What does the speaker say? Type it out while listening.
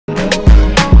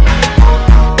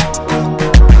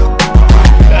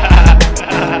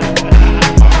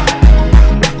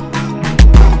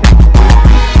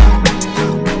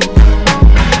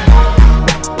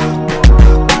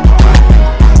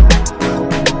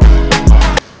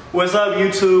What's up,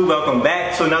 YouTube? Welcome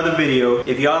back to another video.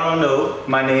 If y'all don't know,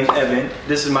 my name's Evan.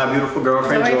 This is my beautiful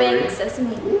girlfriend, Jori. That's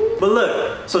me. But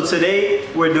look, so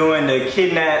today we're doing the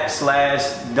kidnap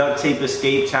 / duct tape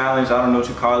escape challenge. I don't know what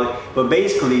you call it. But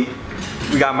basically,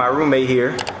 we got my roommate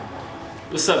here.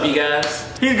 What's up, you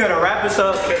guys? He's gonna wrap us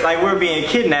up like we're being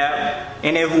kidnapped.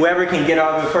 And then whoever can get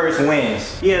out of it first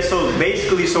wins. Yeah, so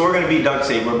basically, we're gonna be duct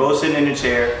tape. We're both sitting in the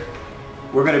chair.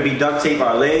 We're gonna be duct tape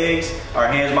our legs, our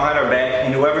hands behind our back,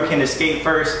 and whoever can escape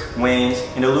first wins,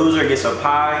 and the loser gets a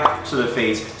pie to the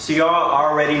face. So y'all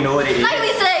already know what it is. Like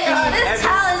we said, y'all, this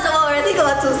challenge over. He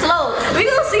going too slow. We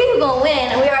gonna see who's gonna win,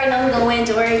 and we already know who's gonna win,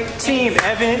 Jori. Team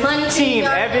Evan. Money Team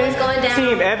Evan. Going down.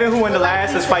 Team Evan, who won the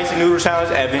last spicy noodle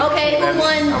challenge? Evan. Okay, who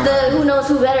won the Who Knows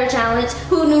Who Better challenge?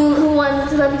 Who won the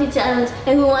celebrity challenge?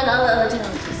 And who won all the other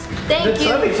challenges? Thank you.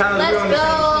 Celebrity challenge, Let's go.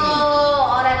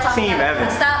 All that talking. Team Evan.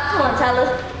 Stop. Come on,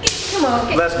 Tyler. Come on.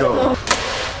 Okay. Let's go.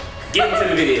 Get into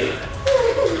the video.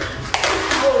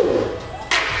 Oh,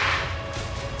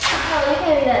 they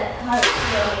can't be that hard,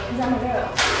 because I'm a girl.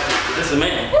 This is a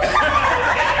man.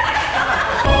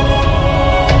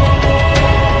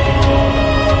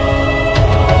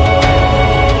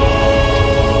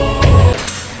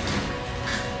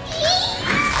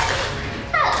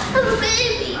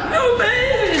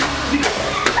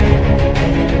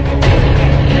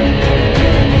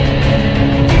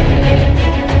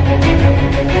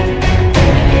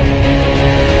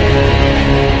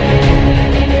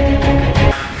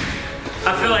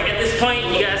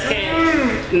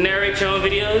 Narrate your own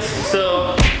videos,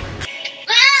 so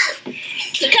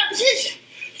The competition.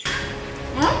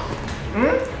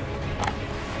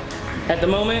 at the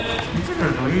moment,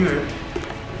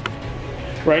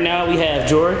 right now we have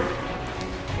Jori,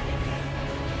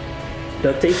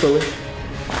 duct tape fully,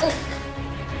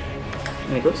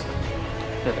 Nicholas,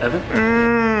 we have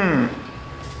Evan,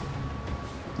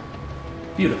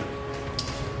 beautiful.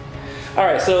 All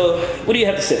right, so what do you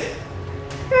have to say?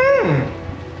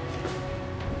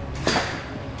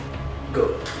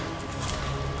 Go.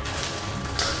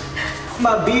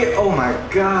 My beard, oh my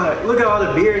God. Look at all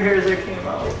the beard hairs that came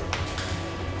out.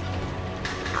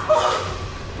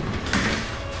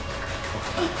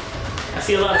 I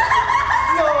see a lot of...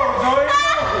 No, Jori, no.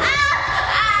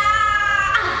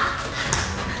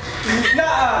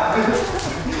 Nah.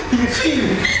 You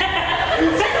cheating.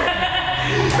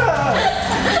 Nah.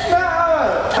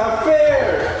 Not fair.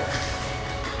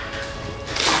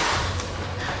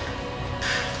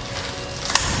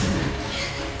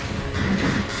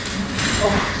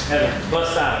 Evan,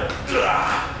 bust out of it.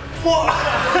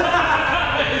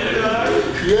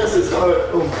 Yes, it's hard.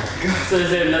 Oh my God. So is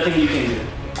there nothing you can do?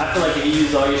 I feel like if you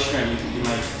use all your strength, you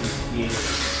might just be able to.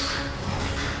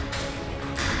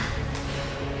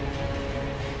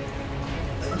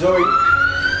 Jori.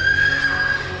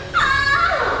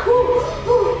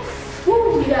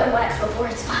 You gotta wax before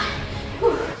it's fine.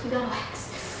 You gotta wax.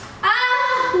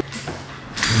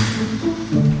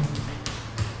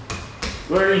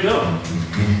 Where are you going?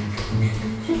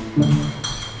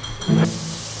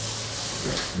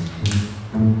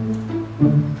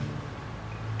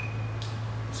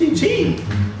 She cheating.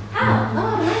 How?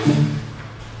 No, nice.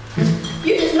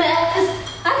 You just mad because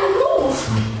I can move.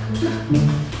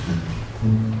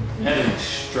 Evan is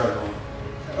struggling.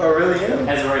 Oh, really?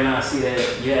 Yeah. As of right now, I see that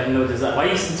you have no desire. Why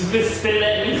you spit it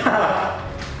at me?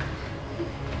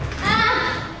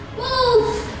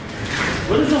 Move.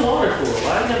 What is the water for?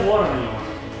 Why does that water on your arm?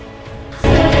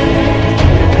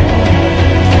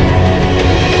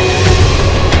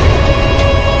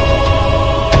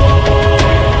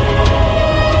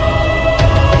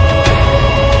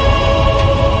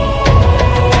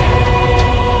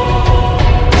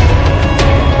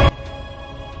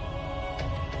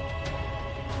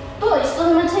 Oh, you're still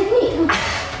in my technique.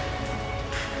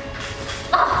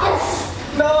 Oh, yes.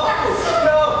 No. Yes.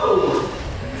 No.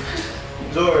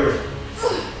 Jori.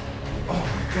 Oh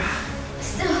my God.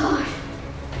 Still hard.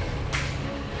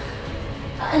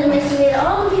 I underestimated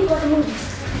all the people at the movies.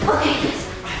 Okay,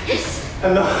 yes. I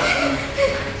know.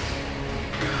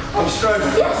 I'm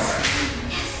struggling. Yes.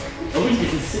 At least you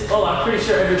can see. Oh, I'm pretty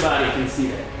sure everybody can see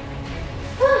that.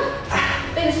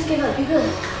 Baby, just give up. You good.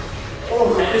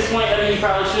 Oh. At this point, Evan, you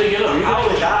probably should have given up. I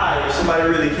would die if somebody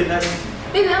really kidnapped me.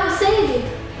 Baby, I will save you.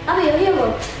 I'll be your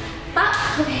hero.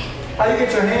 Okay. How you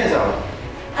get your hands out?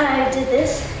 I did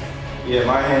this. Yeah,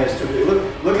 my hands too.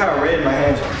 Look how red my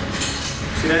hands are.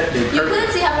 See that? They You purple. could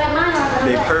see how red mine are, but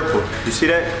They I'm purple. You see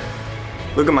that?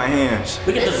 Look at my hands.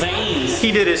 Look at the veins.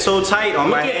 He did it so tight on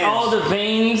my Look hands. at all the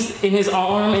veins in his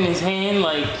arm, in his hand,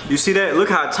 like. You see that? Look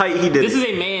how tight he did This it. is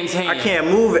a man's hand. I can't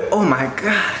move it. Oh my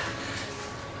God.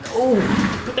 Oh.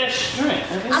 Put that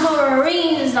strength. I'm a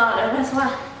Marine's daughter, that's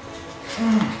why.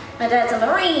 My dad's a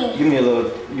Marine. Give me a little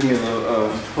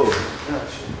pull.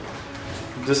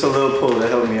 Just a little pull to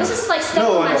help me out. This is like stuck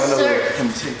on my shirt. Let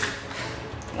me take it.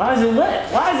 Why is it wet?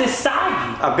 Why is it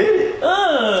soggy? I bit it.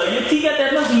 Your teeth got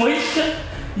that much moisture.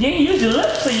 You ain't use your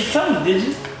lips or your tongue, did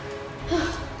you?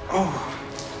 Oh.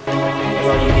 That's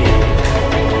all you get.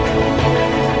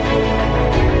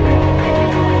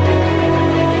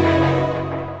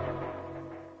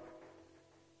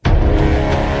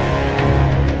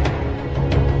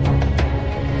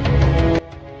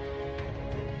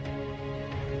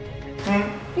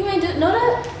 You ain't know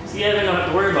that? See, Evan don't have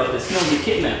to worry about this. He don't get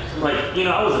kidnapped. Like, you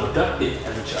know, I was abducted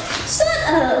as a child. Shut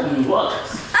up! He was.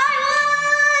 I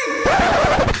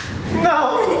won! No!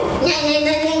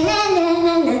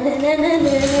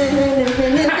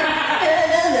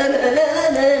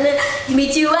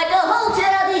 Meet you at the hotel.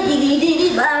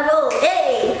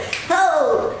 Hey, ho!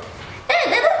 Hey,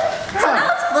 nigga. So that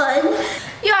was fun.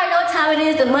 You already know what time it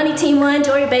is. The money team won.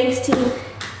 Jori Banks team.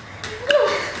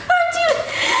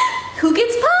 Who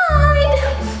gets pied?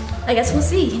 I guess we'll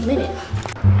see in a minute.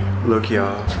 Look,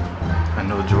 y'all. I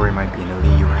know Jori might be in the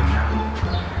lead right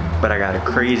now, but I got a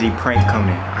crazy prank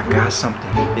coming. I got something.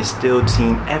 It's still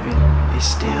Team Evan. It's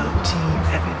still Team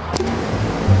Evan.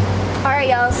 Alright,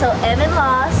 y'all. So Evan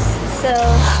lost. So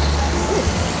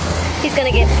he's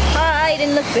gonna get pied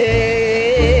in the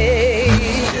face.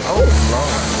 Oh,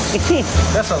 Lord.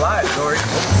 That's a lot, Jori.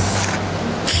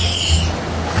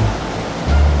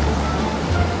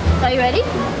 Are you ready?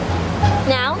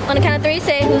 Now, on the count of 3,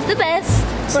 say who's the best.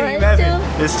 Team 1, Evan.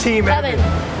 2. It's Team Evan.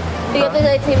 You have to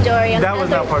say Team Jori. That was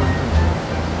not part of it.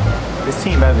 It's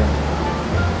Team Evan.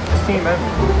 It's Team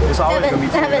Evan. It's always gonna be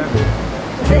Team Evan.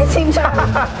 Say Team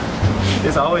Jori.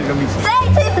 It's always gonna be Team Say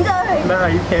Team Jori. Nah,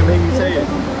 you can't make me say it.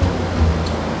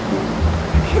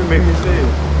 You can't make me say it.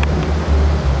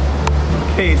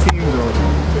 Okay, Team Jori.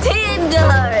 Team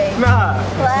Jori. Nah.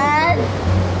 What?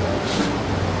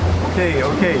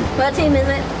 Okay. What team is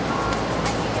it?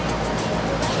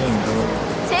 Team Jori.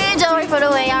 Team Jori for the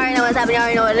win. Y'all already know what's happening. Y'all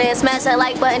already know what it is. Smash that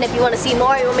like button if you want to see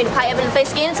more. You want me to pie Evan in the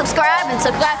face again? Subscribe. If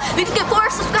we can get 4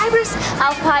 subscribers,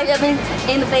 I'll pie Evan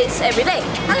in the face every day.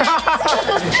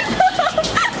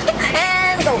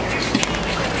 And go.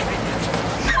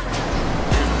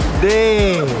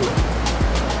 Dang.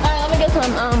 Alright, let me get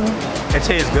some. That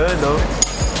tastes good though.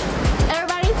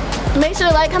 Everybody, make sure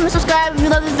to like, comment, subscribe if you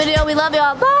love this video. We love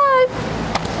y'all. Bye.